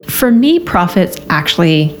For me, profit's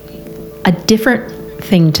actually a different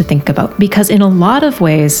thing to think about, because in a lot of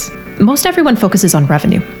ways, most everyone focuses on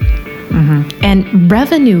revenue. And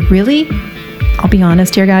revenue really, I'll be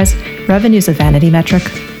honest here, guys, revenue is a vanity metric.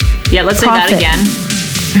 Yeah, let's say that again.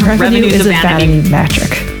 Revenue is a vanity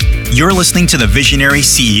metric. You're listening to the Visionary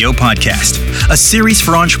CEO Podcast, a series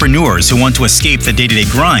for entrepreneurs who want to escape the day-to-day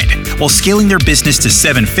grind while scaling their business to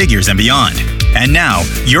 7 figures and beyond. And now,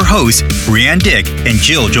 your hosts, Brianne Dick and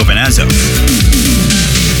Jill Giovinazzo.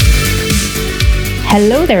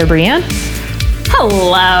 Hello there, Brianne.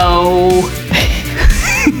 Hello.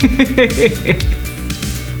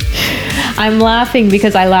 I'm laughing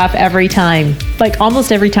because I laugh every time. Like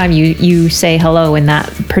almost every time you say hello in that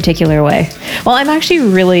particular way. Well, I'm actually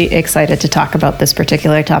really excited to talk about this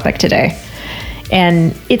particular topic today.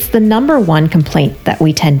 And it's the number one complaint that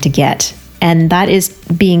we tend to get. And that is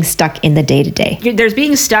being stuck in the day-to-day. There's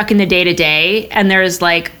being stuck in the day-to-day, and there's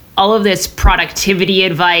like all of this productivity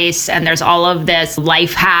advice, and there's all of this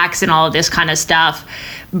life hacks and all of this kind of stuff.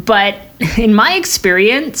 But in my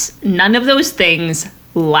experience, none of those things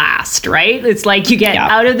last, right? It's like you get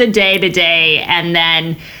out of the day-to-day, and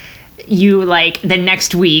then you like the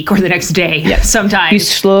next week or the next day, sometimes. You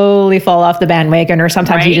slowly fall off the bandwagon, or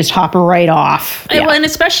sometimes you just hop right off. Well, and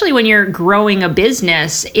especially when you're growing a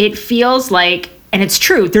business, it feels like, and it's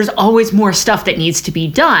true, there's always more stuff that needs to be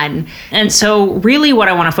done. And so really what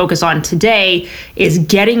I want to focus on today is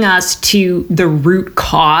getting us to the root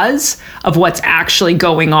cause of what's actually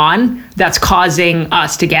going on that's causing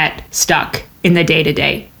us to get stuck in the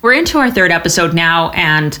day-to-day. We're into our 3rd episode now,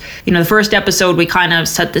 and the first episode we kind of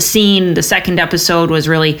set the scene. The second episode was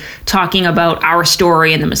really talking about our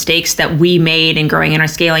story and the mistakes that we made in growing and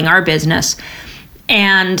scaling our business.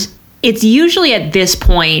 And it's usually at this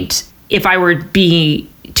point, if I were to be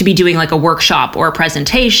doing like a workshop or a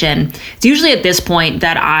presentation, it's usually at this point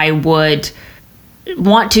that I would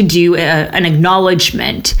want to do an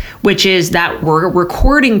acknowledgement, which is that we're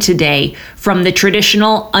recording today from the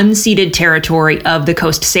traditional unceded territory of the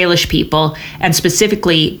Coast Salish people, and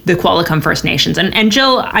specifically the Qualicum First Nations. And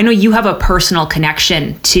Jill, I know you have a personal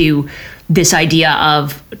connection to this idea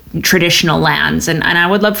of traditional lands, and I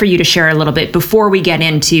would love for you to share a little bit before we get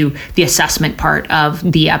into the assessment part of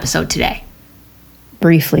the episode today.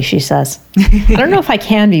 Briefly, she says. I don't know if I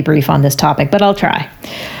can be brief on this topic, but I'll try.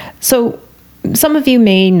 So some of you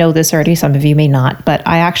may know this already, some of you may not, but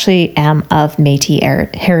I actually am of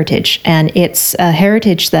Métis heritage, and it's a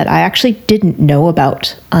heritage that I actually didn't know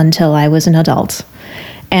about until I was an adult.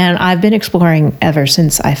 And I've been exploring ever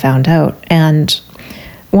since I found out. And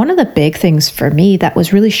one of the big things for me that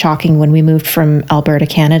was really shocking when we moved from Alberta,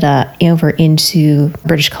 Canada, over into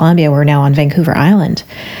British Columbia, we're now on Vancouver Island,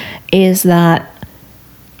 is that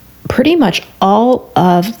pretty much all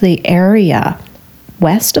of the area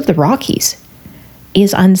west of the Rockies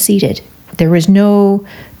is unceded. There was no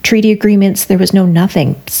treaty agreements. There was no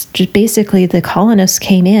nothing. Just basically the colonists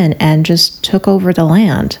came in and just took over the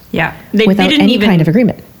land. Yeah. Without any kind of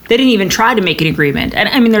agreement. They didn't even try to make an agreement. And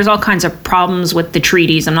I mean, there's all kinds of problems with the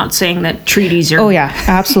treaties. I'm not saying that treaties are,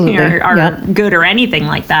 absolutely. are good or anything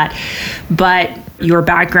like that. But your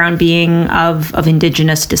background being of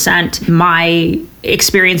Indigenous descent, my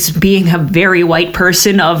experience being a very white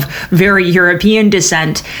person of very European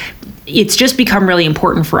descent, it's just become really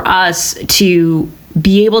important for us to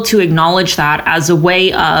be able to acknowledge that as a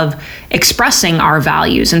way of expressing our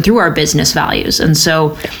values and through our business values. And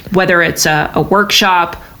so whether it's a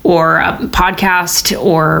workshop or a podcast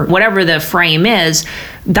or whatever the frame is,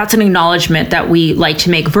 that's an acknowledgement that we like to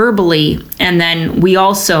make verbally. And then we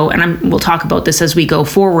also, and we'll talk about this as we go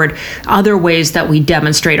forward, other ways that we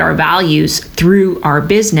demonstrate our values through our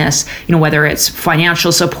business, whether it's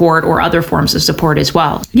financial support or other forms of support as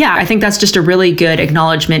well. Yeah, I think that's just a really good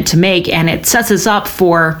acknowledgement to make. And it sets us up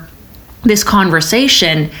for this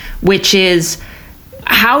conversation, which is,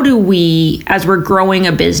 how do we, as we're growing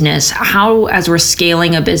a business, as we're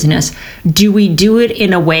scaling a business, do we do it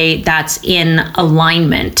in a way that's in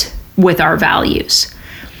alignment with our values?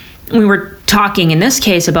 We were talking in this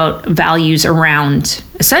case about values around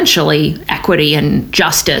essentially equity and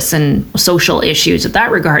justice and social issues of that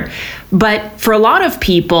regard. But for a lot of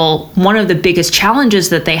people, one of the biggest challenges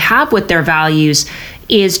that they have with their values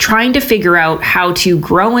is trying to figure out how to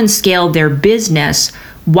grow and scale their business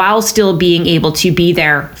while still being able to be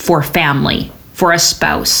there for family, for a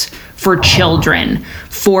spouse, for children,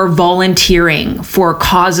 for volunteering, for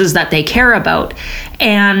causes that they care about.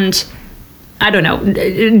 And I don't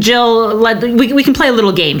know, Jill, we can play a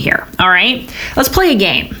little game here, all right? Let's play a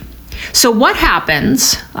game. So what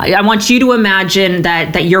happens, I want you to imagine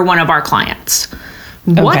that you're one of our clients.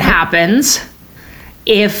 Okay. What happens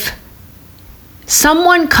if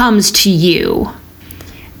someone comes to you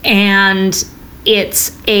and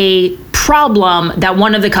it's a problem that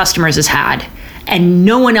one of the customers has had and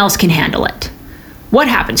no one else can handle it, what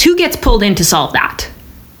happens? Who gets pulled in to solve that?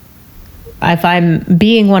 If I'm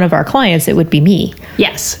being one of our clients, it would be me.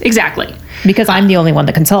 Yes, exactly. Because I'm the only one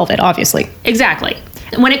that can solve it, obviously. Exactly.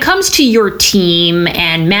 When it comes to your team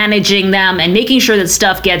and managing them and making sure that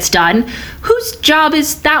stuff gets done, whose job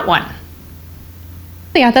is that one?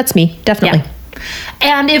 Yeah, that's me, definitely. Yeah.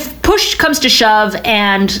 And if push comes to shove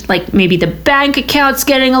and like maybe the bank account's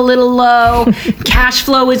getting a little low, cash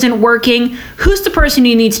flow isn't working, who's the person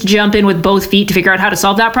who needs to jump in with both feet to figure out how to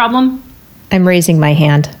solve that problem? I'm raising my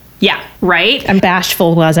hand. Yeah, right? I'm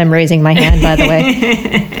bashful as I'm raising my hand, by the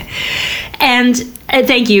way. And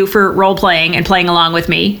thank you for role playing and playing along with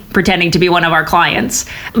me, pretending to be one of our clients.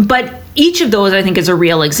 But each of those, I think, is a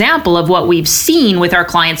real example of what we've seen with our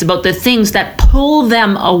clients about the things that pull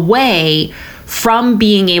them away from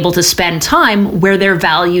being able to spend time where their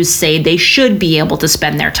values say they should be able to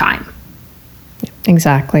spend their time.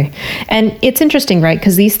 Exactly. And it's interesting, right?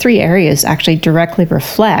 Because these three areas actually directly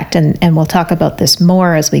reflect, and we'll talk about this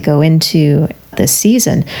more as we go into this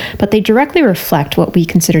season, but they directly reflect what we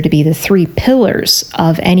consider to be the three pillars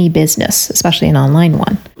of any business, especially an online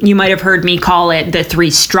one. You might have heard me call it the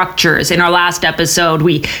three structures. In our last episode,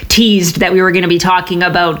 we teased that we were going to be talking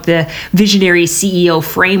about the Visionary CEO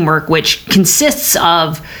framework, which consists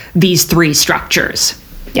of these three structures.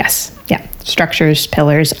 Yes. Yeah. Structures,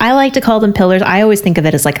 pillars. I like to call them pillars. I always think of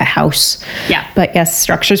it as like a house. Yeah. But yes,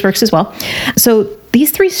 structures works as well. So these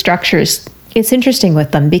three structures, it's interesting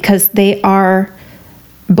with them because they are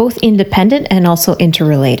both independent and also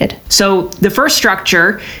interrelated. So the first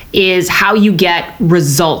structure is how you get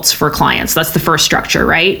results for clients. That's the first structure,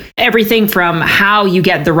 right? Everything from how you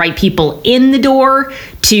get the right people in the door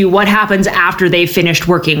to what happens after they've finished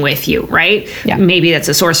working with you, right? Yeah. Maybe that's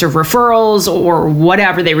a source of referrals or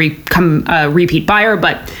whatever, they become a repeat buyer.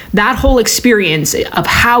 But that whole experience of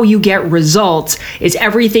how you get results is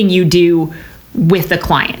everything you do with the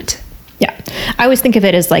client. Yeah. I always think of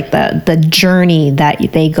it as like the journey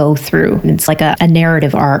that they go through. It's like a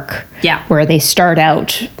narrative arc. Yeah. Where they start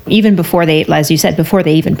out, even before they, as you said, before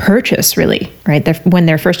they even purchase, really, right? When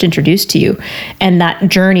they're first introduced to you. And that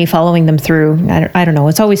journey, following them through, I don't know,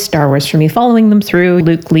 it's always Star Wars for me, following them through,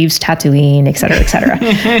 Luke leaves Tatooine, et cetera, et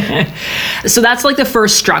cetera. So that's like the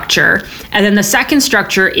first structure. And then the second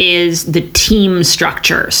structure is the team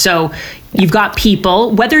structure. So you've got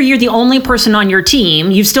people, whether you're the only person on your team,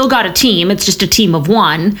 you've still got a team, it's just a team of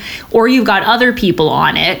one, or you've got other people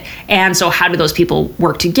on it. And so how do those people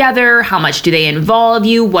work together? How much do they involve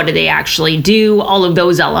you? What do they actually do? All of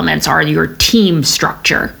those elements are your team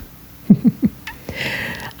structure.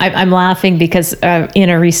 I'm laughing because in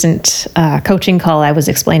a recent coaching call, I was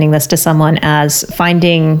explaining this to someone as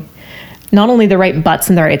finding not only the right butts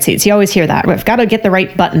in the right seats. You always hear that. We've got to get the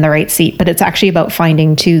right butt in the right seat, but it's actually about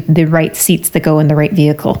finding the right seats that go in the right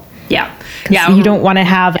vehicle. Yeah. Yeah. You don't want to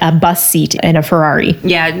have a bus seat in a Ferrari.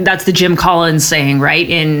 Yeah, that's the Jim Collins saying, right?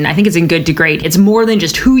 And I think it's in Good to Great. It's more than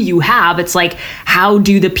just who you have. It's like, how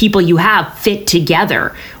do the people you have fit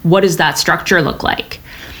together? What does that structure look like?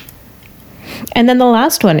 And then the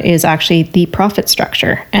last one is actually the profit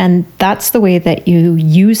structure. And that's the way that you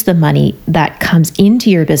use the money that comes into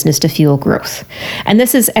your business to fuel growth. And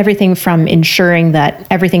this is everything from ensuring that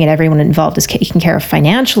everything and everyone involved is taken care of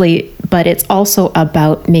financially, but it's also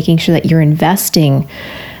about making sure that you're investing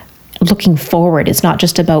looking forward. It's not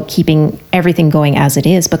just about keeping everything going as it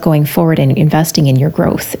is, but going forward and investing in your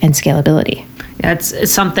growth and scalability.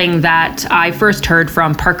 It's something that I first heard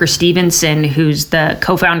from Parker Stevenson, who's the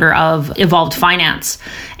co-founder of Evolved Finance.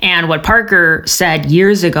 And what Parker said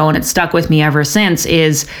years ago, and it stuck with me ever since,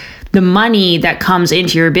 is the money that comes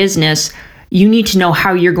into your business, you need to know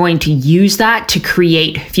how you're going to use that to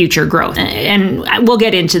create future growth. And we'll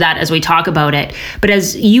get into that as we talk about it. But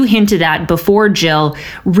as you hinted at before, Jill,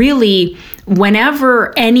 really,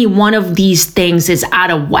 whenever any one of these things is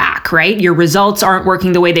out of whack, right? Your results aren't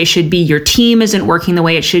working the way they should be. Your team isn't working the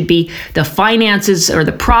way it should be. The finances or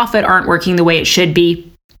the profit aren't working the way it should be.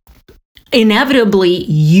 Inevitably,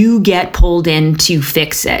 you get pulled in to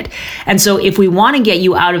fix it. And so if we want to get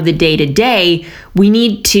you out of the day-to-day, we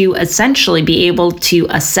need to essentially be able to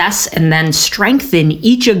assess and then strengthen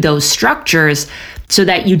each of those structures so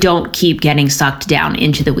that you don't keep getting sucked down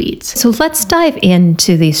into the weeds. So let's dive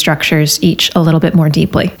into these structures each a little bit more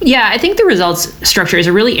deeply. Yeah, I think the results structure is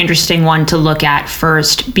a really interesting one to look at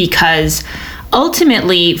first, because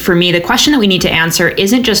ultimately, for me, the question that we need to answer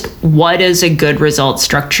isn't just what does a good result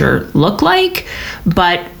structure look like,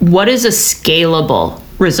 but what does a scalable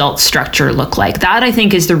results structure look like? That, I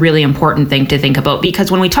think, is the really important thing to think about, because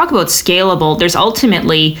when we talk about scalable, there's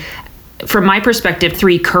ultimately, from my perspective,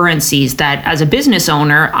 3 currencies that as a business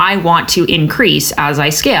owner, I want to increase as I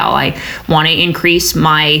scale. I want to increase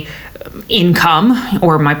my income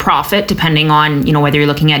or my profit, depending on, whether you're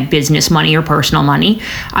looking at business money or personal money.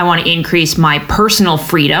 I want to increase my personal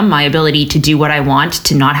freedom, my ability to do what I want,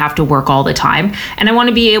 to not have to work all the time. And I want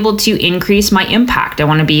to be able to increase my impact. I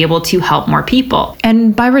want to be able to help more people.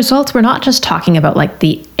 And by results, we're not just talking about like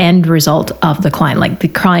the end result of the client, like the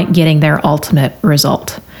client getting their ultimate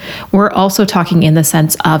result. We're also talking in the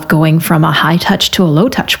sense of going from a high touch to a low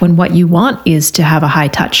touch, when what you want is to have a high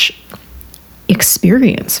touch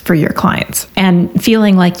experience for your clients, and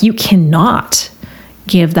feeling like you cannot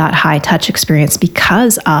give that high touch experience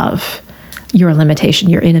because of your limitation,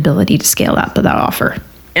 your inability to scale up that offer.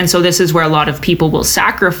 And so this is where a lot of people will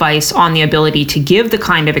sacrifice on the ability to give the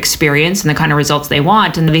kind of experience and the kind of results they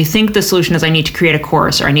want. And they think the solution is, I need to create a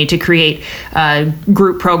course, or I need to create a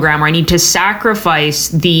group program, or I need to sacrifice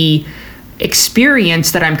the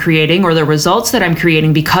experience that I'm creating or the results that I'm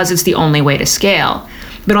creating because it's the only way to scale.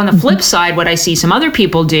 But on the flip side, what I see some other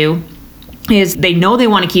people do is they know they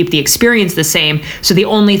want to keep the experience the same. So the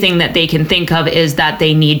only thing that they can think of is that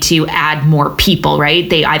they need to add more people, right?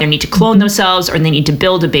 They either need to clone themselves or they need to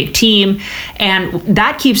build a big team. And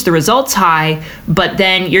that keeps the results high, but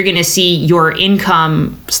then you're going to see your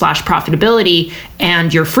income / profitability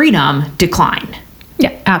and your freedom decline.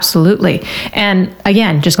 Yeah, absolutely. And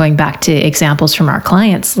again, just going back to examples from our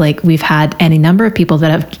clients, like we've had any number of people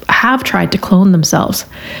that have tried to clone themselves,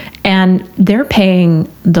 and they're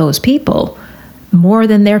paying those people more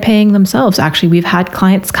than they're paying themselves. Actually, we've had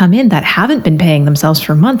clients come in that haven't been paying themselves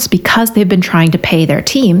for months because they've been trying to pay their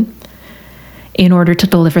team in order to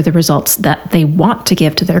deliver the results that they want to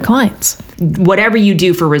give to their clients. Whatever you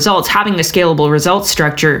do for results, having a scalable results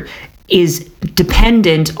structure is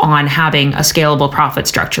dependent on having a scalable profit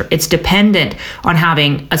structure. It's dependent on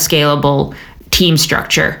having a scalable team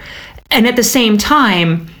structure. And at the same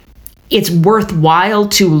time, it's worthwhile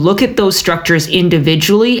to look at those structures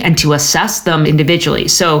individually and to assess them individually.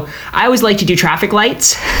 So I always like to do traffic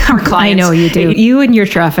lights. Our clients, I know you do. You and your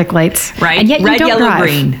traffic lights. Right? And yet you Red, don't yellow, drive.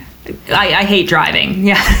 green. I hate driving.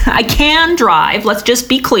 Yeah, I can drive. Let's just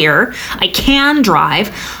be clear. I can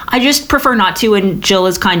drive. I just prefer not to. And Jill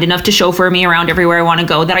is kind enough to chauffeur me around everywhere I want to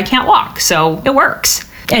go that I can't walk. So it works.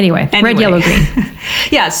 Anyway, red, yellow, green.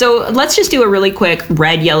 Yeah, so let's just do a really quick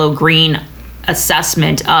red, yellow, green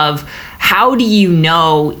assessment of how do you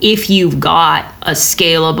know if you've got a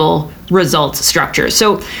scalable results structure.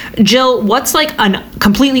 So Jill, what's like a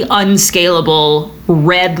completely unscalable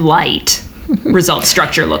red light result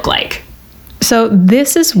structure look like? So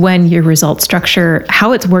this is when your result structure,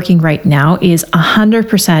 how it's working right now, is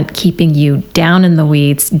 100% keeping you down in the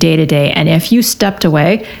weeds day to day. And if you stepped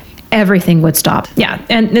away, everything would stop. Yeah.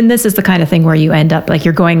 And this is the kind of thing where you end up like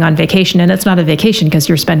you're going on vacation, and it's not a vacation because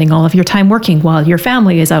you're spending all of your time working while your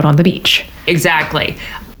family is out on the beach. Exactly.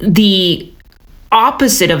 The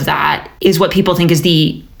opposite of that is what people think is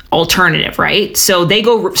the alternative, right? So they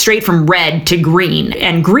go straight from red to green,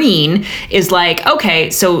 and green is like, okay,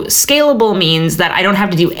 so scalable means that I don't have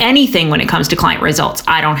to do anything when it comes to client results.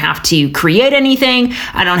 I don't have to create anything.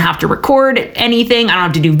 I don't have to record anything. I don't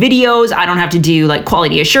have to do videos. I don't have to do like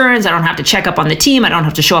quality assurance. I don't have to check up on the team. I don't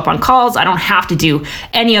have to show up on calls. I don't have to do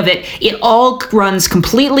any of it. It all runs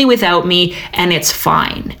completely without me, and it's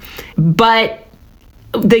fine. But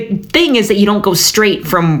the thing is that you don't go straight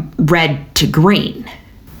from red to green.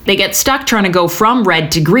 They get stuck trying to go from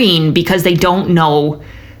red to green because they don't know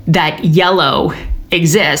that yellow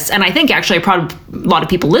exists. And I think actually probably a lot of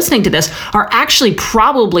people listening to this are actually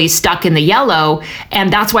probably stuck in the yellow,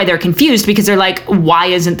 and that's why they're confused, because they're like, why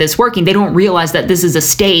isn't this working? They don't realize that this is a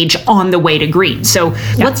stage on the way to green. So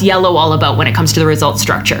what's yellow all about when it comes to the result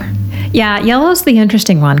structure? Yeah, yellow's the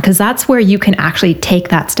interesting one because that's where you can actually take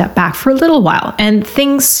that step back for a little while and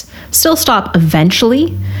things still stop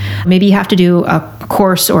eventually. Maybe you have to do a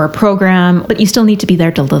course or a program, but you still need to be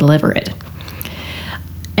there to deliver it.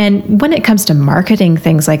 And when it comes to marketing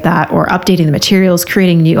things like that, or updating the materials,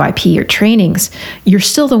 creating new IP or trainings, you're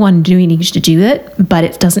still the one needing to do it, but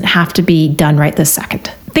it doesn't have to be done right this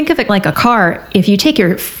second. Think of it like a car. If you take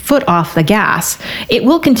your foot off the gas, it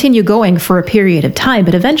will continue going for a period of time,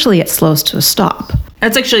 but eventually it slows to a stop.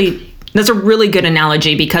 That's a really good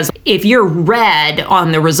analogy, because if you're red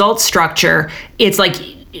on the result structure, it's like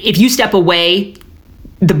if you step away,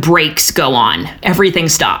 the brakes go on, everything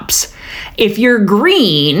stops. If you're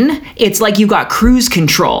green, it's like you got cruise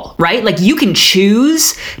control, right? Like you can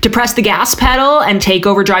choose to press the gas pedal and take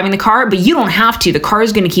over driving the car, but you don't have to. The car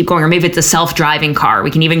is going to keep going, or maybe it's a self-driving car.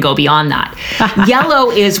 We can even go beyond that.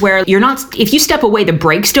 Yellow is where you're not, if you step away, the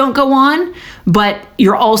brakes don't go on, but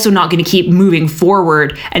you're also not going to keep moving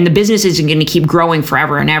forward, and the business isn't going to keep growing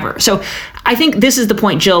forever and ever. So I think this is the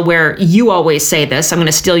point, Jill, where you always say this. I'm going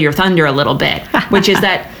to steal your thunder a little bit, which is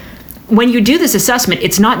that when you do this assessment,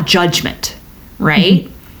 it's not judgment, right?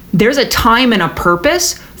 Mm-hmm. There's a time and a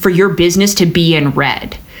purpose for your business to be in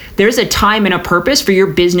red. There's a time and a purpose for your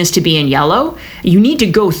business to be in yellow. You need to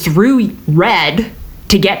go through red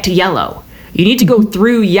to get to yellow. You need to go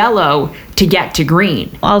through yellow to get to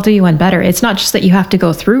green. I'll do you one better. It's not just that you have to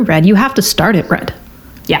go through red, you have to start at red.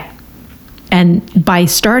 Yeah. And by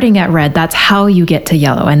starting at red, that's how you get to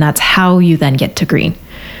yellow, and that's how you then get to green.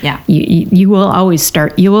 Yeah. You will always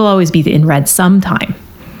start, you will always be in red sometime.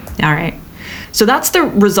 All right. So that's the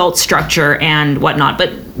result structure and whatnot.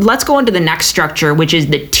 But let's go into the next structure, which is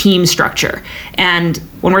the team structure. And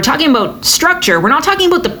when we're talking about structure, we're not talking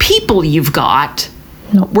about the people you've got.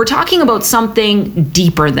 No. We're talking about something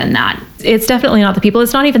deeper than that. It's definitely not the people.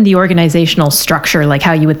 It's not even the organizational structure, like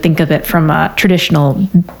how you would think of it from a traditional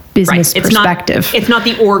business perspective. It's not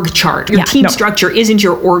the org chart. Your team structure isn't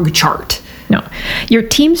your org chart. No, your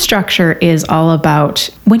team structure is all about,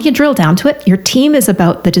 when you drill down to it, your team is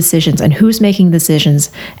about the decisions and who's making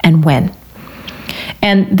decisions and when.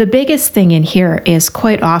 And the biggest thing in here is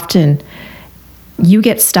quite often you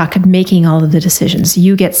get stuck making all of the decisions.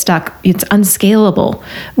 You get stuck. It's unscalable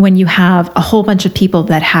when you have a whole bunch of people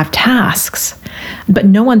that have tasks, but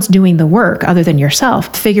no one's doing the work other than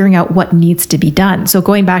yourself, figuring out what needs to be done. So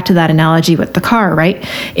going back to that analogy with the car, right?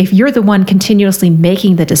 If you're the one continuously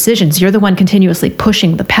making the decisions, you're the one continuously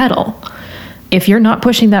pushing the pedal. If you're not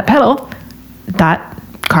pushing that pedal, that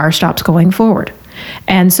car stops going forward.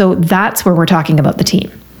 And so that's where we're talking about the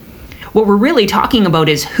team. What we're really talking about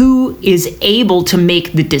is who is able to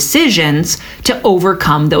make the decisions to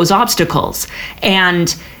overcome those obstacles.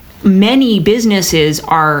 And many businesses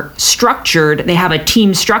are structured, they have a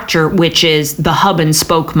team structure, which is the hub and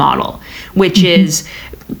spoke model, which is,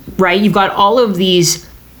 right, you've got all of these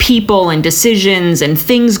people and decisions and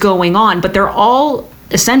things going on, but they're all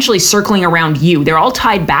essentially circling around you. They're all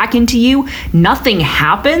tied back into you. Nothing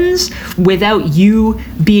happens without you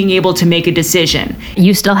being able to make a decision.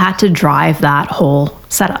 You still had to drive that whole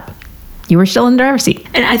setup. You were still in the driver's seat.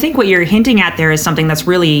 And I think what you're hinting at there is something that's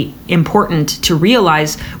really important to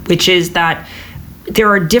realize, which is that there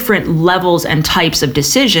are different levels and types of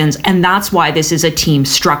decisions, and that's why this is a team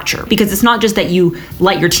structure. Because it's not just that you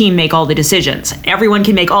let your team make all the decisions. Everyone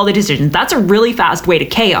can make all the decisions. That's a really fast way to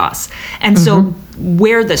chaos. And so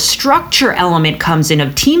where the structure element comes in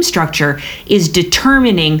of team structure is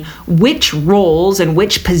determining which roles and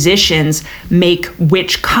which positions make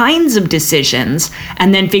which kinds of decisions,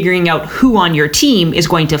 and then figuring out who on your team is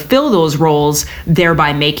going to fill those roles,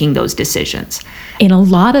 thereby making those decisions. In a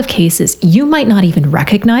lot of cases, you might not even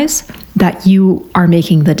recognize that you are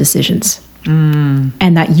making the decisions.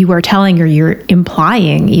 And that you are telling, or you're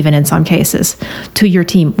implying, even in some cases, to your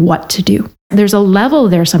team what to do. There's a level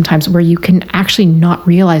there sometimes where you can actually not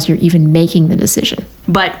realize you're even making the decision.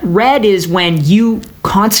 But red is when you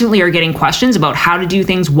constantly are getting questions about how to do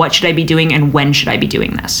things, what should I be doing, and when should I be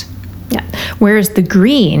doing this? Yeah. Whereas the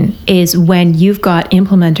green is when you've got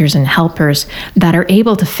implementers and helpers that are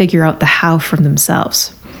able to figure out the how for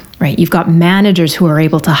themselves. Right? You've got managers who are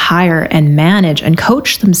able to hire and manage and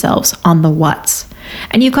coach themselves on the what's.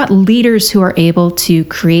 And you've got leaders who are able to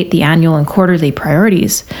create the annual and quarterly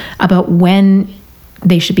priorities about when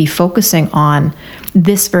they should be focusing on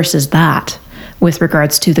this versus that with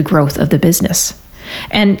regards to the growth of the business.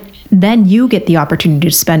 And then you get the opportunity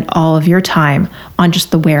to spend all of your time on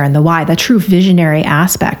just the where and the why, the true visionary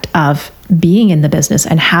aspect of being in the business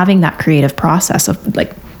and having that creative process of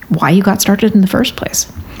like why you got started in the first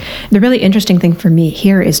place. The really interesting thing for me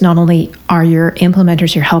here is not only are your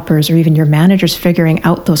implementers, your helpers, or even your managers figuring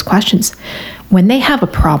out those questions, when they have a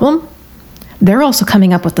problem, they're also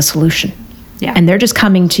coming up with the solution. Yeah. And they're just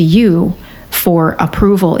coming to you for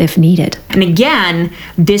approval if needed. And again,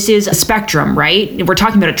 this is a spectrum, right? We're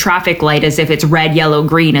talking about a traffic light as if it's red, yellow,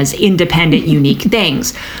 green as independent, unique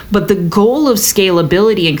things. But the goal of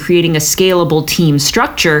scalability and creating a scalable team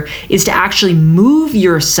structure is to actually move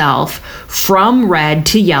yourself from red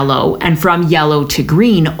to yellow and from yellow to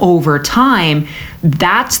green over time.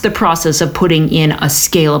 That's the process of putting in a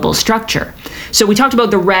scalable structure. So we talked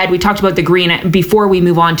about the red, we talked about the green. Before we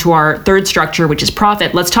move on to our third structure, which is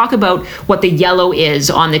profit, let's talk about what the yellow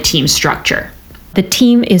is on the team structure. The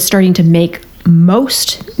team is starting to make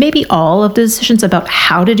most, maybe all of the decisions about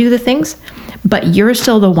how to do the things, but you're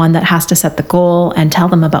still the one that has to set the goal and tell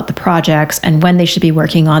them about the projects and when they should be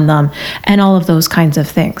working on them and all of those kinds of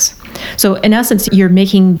things. So in essence, you're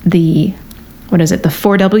making the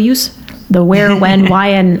 4 W's, the where, when, why,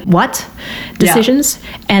 and what decisions,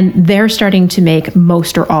 and they're starting to make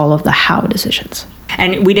most or all of the how decisions.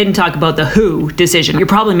 And we didn't talk about the who decision. You're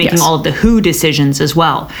probably making all of the who decisions as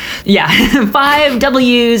well. Yeah, 5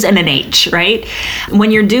 W's and an H, right? When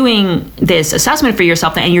you're doing this assessment for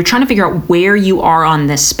yourself and you're trying to figure out where you are on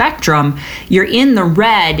this spectrum, you're in the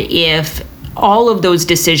red if all of those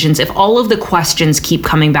decisions, if all of the questions keep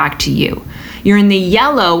coming back to you. You're in the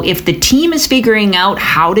yellow if the team is figuring out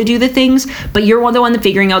how to do the things, but you're the one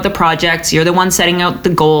figuring out the projects, you're the one setting out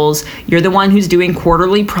the goals, you're the one who's doing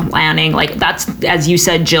quarterly planning. Like that's, as you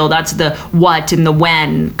said, Jill, that's the what and the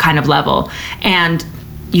when kind of level. And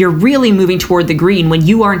you're really moving toward the green when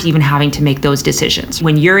you aren't even having to make those decisions.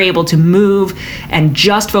 When you're able to move and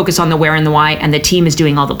just focus on the where and the why, and the team is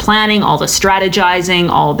doing all the planning, all the strategizing,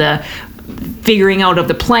 all the figuring out of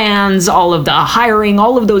the plans, all of the hiring,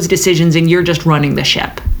 all of those decisions, and you're just running the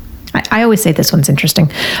ship. I always say this one's interesting,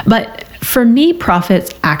 but for me,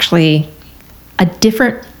 profit's actually a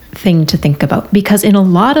different thing to think about, because in a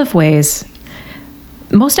lot of ways,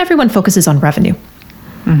 most everyone focuses on revenue.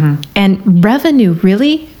 Mm-hmm. And revenue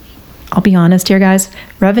really, I'll be honest here, guys,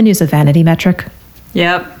 revenue is a vanity metric.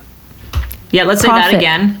 Yep. Yeah, let's say that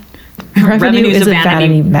again. Revenue is a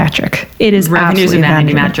vanity metric. It is absolutely a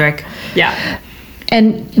vanity metric. Yeah.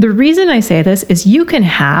 And the reason I say this is you can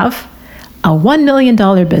have a $1 million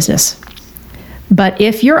business, but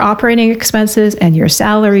if your operating expenses and your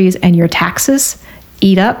salaries and your taxes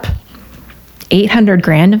eat up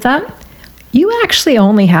 $800,000 of that, you actually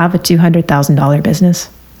only have a $200,000 business.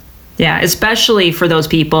 Yeah, especially for those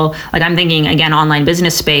people, like I'm thinking, again, online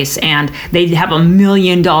business space, and they have $1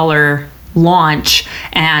 million launch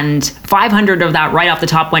and 500 of that right off the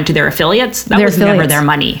top went to their affiliates. That was never their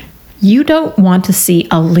money. You don't want to see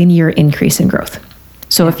a linear increase in growth.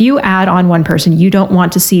 So if you add on one person, you don't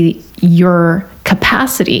want to see your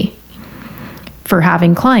capacity for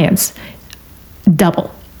having clients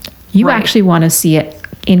double. You actually want to see it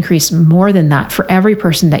increase more than that for every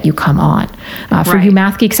person that you come on. For you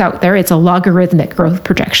math geeks out there, it's a logarithmic growth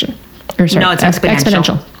projection. No, it's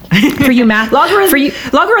exponential. For you math,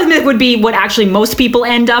 logarithmic would be what actually most people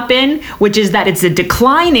end up in, which is that it's a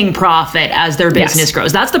declining profit as their business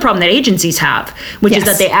grows. That's the problem that agencies have, which is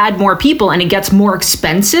that they add more people and it gets more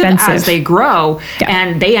expensive as they grow,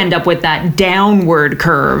 and they end up with that downward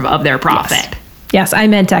curve of their profit. Yes, I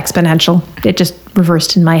meant exponential. It just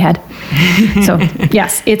reversed in my head. So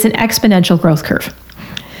yes, it's an exponential growth curve.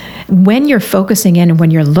 When you're focusing in and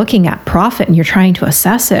when you're looking at profit and you're trying to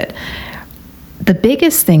assess it, the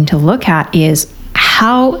biggest thing to look at is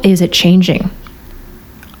how is it changing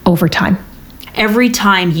over time? Every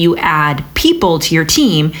time you add people to your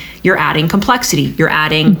team, you're adding complexity. You're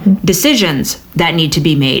adding decisions that need to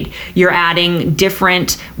be made. You're adding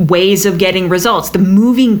different ways of getting results. The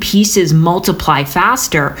moving pieces multiply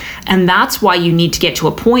faster. And that's why you need to get to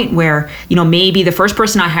a point where, maybe the first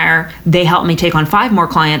person I hire, they help me take on 5 more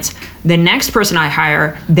clients. The next person I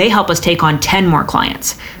hire, they help us take on 10 more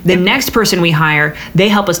clients. The next person we hire, they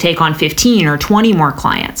help us take on 15 or 20 more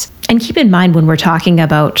clients. And keep in mind, when we're talking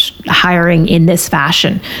about hiring in this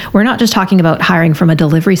fashion, we're not just talking about hiring from a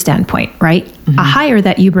delivery standpoint, right? Mm-hmm. A hire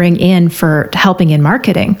that you bring in for helping in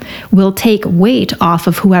marketing will take weight off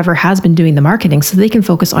of whoever has been doing the marketing so they can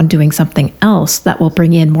focus on doing something else that will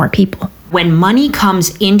bring in more people. When money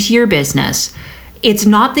comes into your business, it's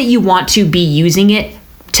not that you want to be using it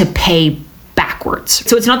to pay backwards.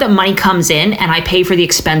 So it's not that money comes in and I pay for the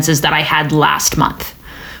expenses that I had last month.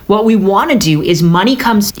 What we want to do is money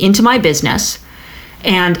comes into my business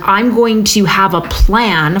and I'm going to have a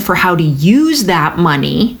plan for how to use that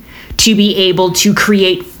money to be able to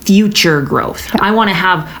create future growth. I want to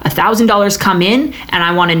have $1,000 come in and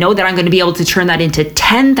I want to know that I'm going to be able to turn that into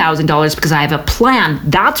 $10,000 because I have a plan.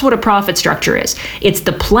 That's what a profit structure is. It's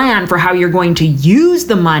the plan for how you're going to use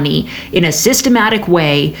the money in a systematic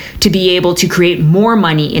way to be able to create more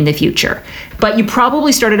money in the future. But you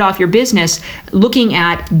probably started off your business looking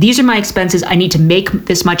at, these are my expenses, I need to make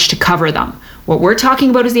this much to cover them. What we're talking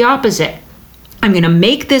about is the opposite. I'm going to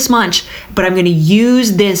make this much, but I'm going to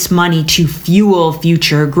use this money to fuel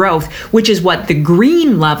future growth, which is what the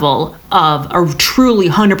green level of a truly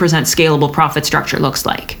 100% scalable profit structure looks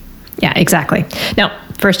like. Yeah, exactly. Now,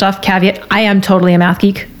 first off, caveat, I am totally a math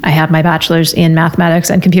geek. I have my bachelor's in mathematics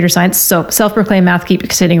and computer science, so self-proclaimed math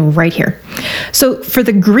geek sitting right here. So for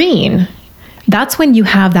the green, That's when you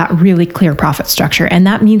have that really clear profit structure. And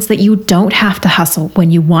that means that you don't have to hustle when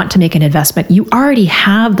you want to make an investment. You already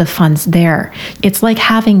have the funds there. It's like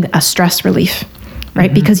having a stress relief,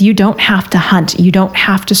 right? Because you don't have to hunt. You don't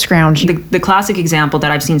have to scrounge. The classic example that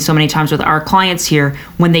I've seen so many times with our clients here,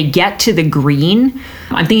 when they get to the green,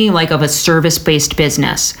 I'm thinking like of a service-based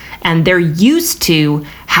business, and they're used to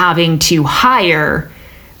having to hire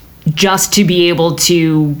just to be able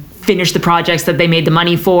to finish the projects that they made the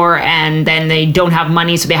money for, and then they don't have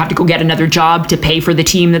money, so they have to go get another job to pay for the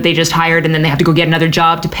team that they just hired, and then they have to go get another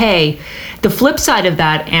job to pay. The flip side of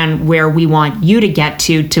that, and where we want you to get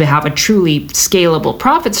to have a truly scalable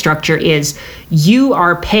profit structure, is you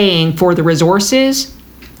are paying for the resources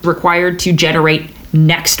required to generate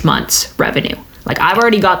next month's revenue. Like, I've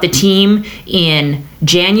already got the team in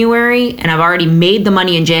January, and I've already made the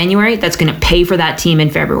money in January that's going to pay for that team in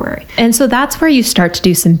February. And so that's where you start to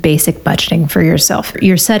do some basic budgeting for yourself.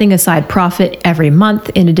 You're setting aside profit every month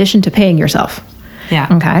in addition to paying yourself. Yeah.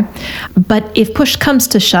 Okay. But if push comes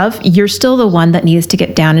to shove, you're still the one that needs to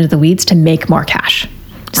get down into the weeds to make more cash.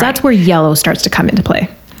 So that's where yellow starts to come into play.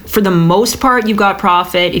 For the most part, you've got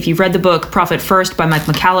profit. If you've read the book Profit First by Mike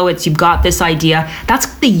Michalowicz, you've got this idea.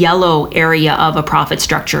 That's the yellow area of a profit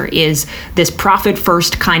structure, is this profit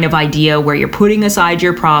first kind of idea where you're putting aside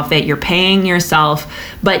your profit, you're paying yourself,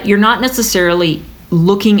 but you're not necessarily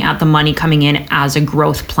looking at the money coming in as a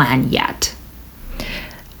growth plan yet.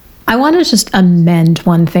 I want to just amend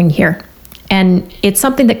one thing here. And it's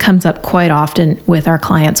something that comes up quite often with our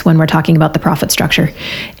clients when we're talking about the profit structure,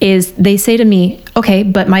 is they say to me, okay,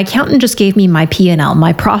 but my accountant just gave me my P&L,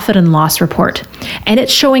 my profit and loss report, and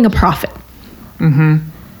it's showing a profit.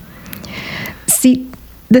 See,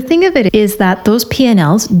 the thing of it is that those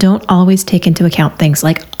P&Ls don't always take into account things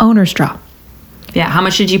like owner's draw. Yeah, how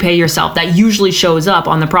much did you pay yourself? That usually shows up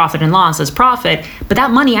on the profit and loss as profit, but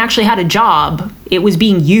that money actually had a job. It was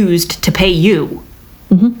being used to pay you.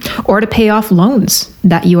 Or to pay off loans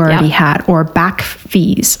that you already had, or back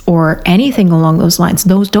fees, or anything along those lines.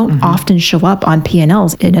 Those don't often show up on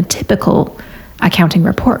P&Ls in a typical accounting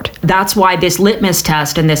report. That's why this litmus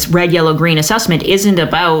test and this red, yellow, green assessment isn't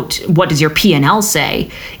about what does your P&L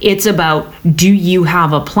say. It's about, do you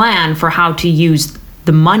have a plan for how to use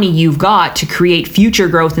the money you've got to create future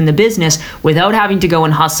growth in the business without having to go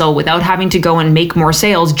and hustle, without having to go and make more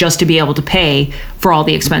sales just to be able to pay for all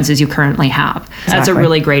the expenses you currently have. Exactly. That's a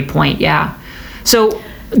really great point. Yeah. So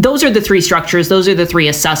those are the three structures. Those are the three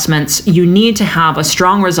assessments. You need to have a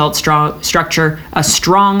strong result structure, a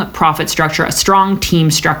strong profit structure, a strong team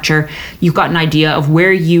structure. You've got an idea of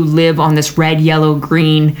where you live on this red, yellow,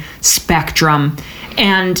 green spectrum.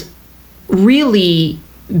 And really,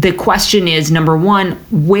 the question is, number one,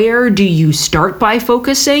 where do you start by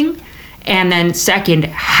focusing? And then second,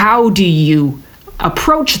 how do you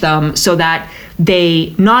approach them so that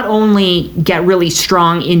they not only get really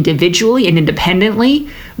strong individually and independently,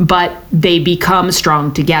 but they become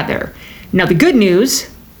strong together? Now, the good news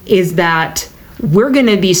is that we're going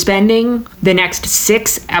to be spending the next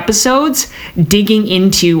 6 episodes digging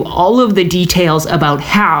into all of the details about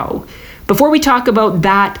how. Before we talk about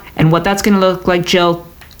that and what that's going to look like, Jill,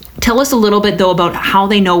 tell us a little bit, though, about how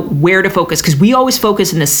they know where to focus, because we always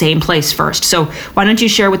focus in the same place first. So why don't you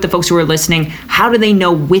share with the folks who are listening, how do they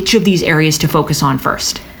know which of these areas to focus on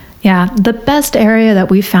first? Yeah, the best area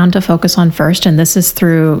that we've found to focus on first, and this is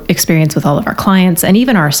through experience with all of our clients and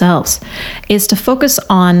even ourselves, is to focus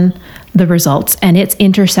on the results and its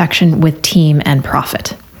intersection with team and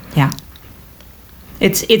profit. Yeah.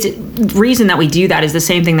 It's the reason that we do that is the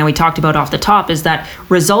same thing that we talked about off the top, is that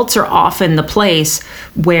results are often the place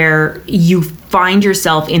where you find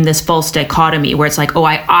yourself in this false dichotomy where it's like, oh,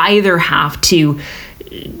 I either have to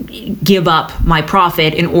give up my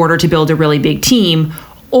profit in order to build a really big team,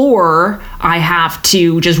 or I have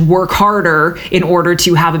to just work harder in order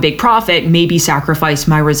to have a big profit, maybe sacrifice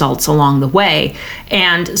my results along the way.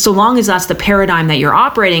 And so long as that's the paradigm that you're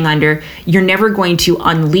operating under, you're never going to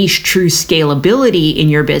unleash true scalability in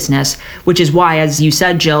your business, which is why, as you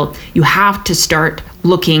said, Jill, you have to start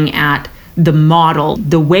looking at the model,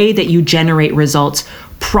 the way that you generate results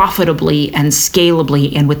profitably and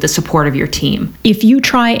scalably and with the support of your team. If you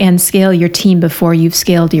try and scale your team before you've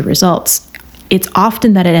scaled your results, it's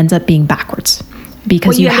often that it ends up being backwards,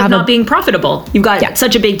 because you have not being profitable. You've got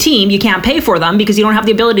such a big team, you can't pay for them because you don't have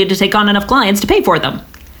the ability to take on enough clients to pay for them.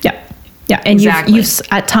 Yeah, and exactly. you've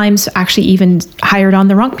at times actually even hired on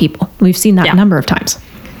the wrong people. We've seen that a number of times.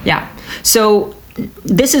 Yeah. So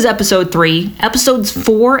this is episode 3. Episodes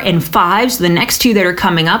 4 and 5, so the next 2 that are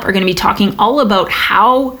coming up, are going to be talking all about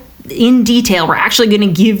how in detail. We're actually going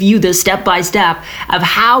to give you the step-by-step of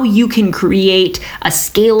how you can create a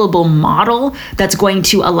scalable model that's going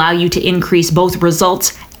to allow you to increase both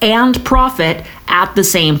results and profit at the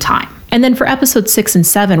same time. And then for episodes 6 and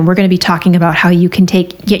 7, we're going to be talking about how you can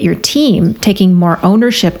get your team taking more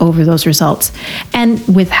ownership over those results, and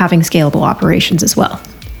with having scalable operations as well.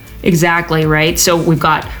 Exactly, right? So we've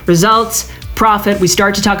got results, profit. We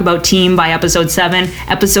start to talk about team by episode 7.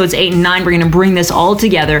 Episodes 8 and 9, we're going to bring this all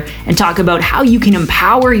together and talk about how you can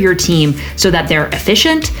empower your team so that they're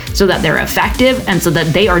efficient, so that they're effective, and so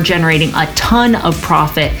that they are generating a ton of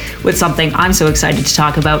profit with something I'm so excited to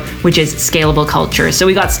talk about, which is scalable culture. So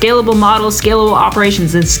we got scalable models, scalable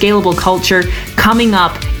operations, and scalable culture coming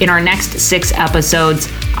up in our next 6 episodes.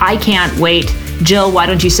 I can't wait. Jill, why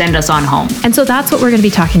don't you send us on home? And so that's what we're going to be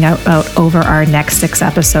talking about over our next 6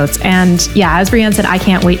 episodes. And yeah, as Brianne said, I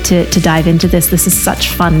can't wait to dive into this. This is such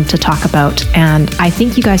fun to talk about. And I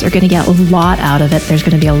think you guys are going to get a lot out of it. There's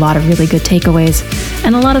going to be a lot of really good takeaways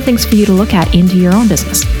and a lot of things for you to look at into your own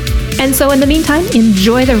business. And so in the meantime,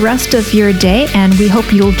 enjoy the rest of your day. And we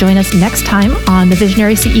hope you'll join us next time on the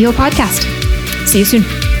Visionary CEO Podcast. See you soon.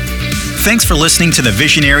 Thanks for listening to the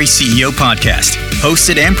Visionary CEO Podcast,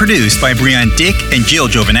 hosted and produced by Brianne Dick and Jill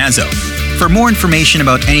Giovinazzo. For more information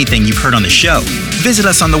about anything you've heard on the show, visit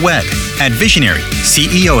us on the web at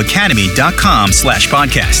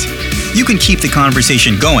visionaryceoacademy.com/podcast. You can keep the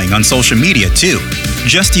conversation going on social media too.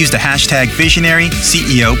 Just use the hashtag Visionary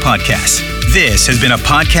CEO Podcast. This has been a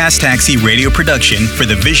Podcast Taxi radio production for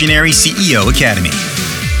the Visionary CEO Academy.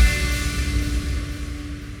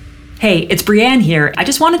 Hey, it's Brianne here. I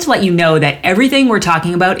just wanted to let you know that everything we're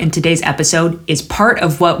talking about in today's episode is part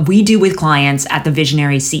of what we do with clients at the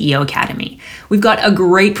Visionary CEO Academy. We've got a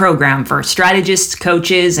great program for strategists,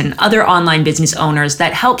 coaches, and other online business owners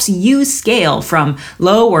that helps you scale from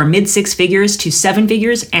low or mid 6 figures to 7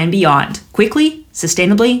 figures and beyond, quickly,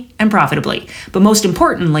 sustainably, and profitably. But most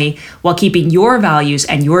importantly, while keeping your values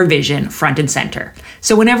and your vision front and center.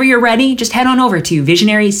 So whenever you're ready, just head on over to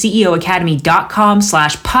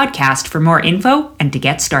visionaryceoacademy.com/podcast for more info and to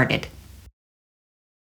get started.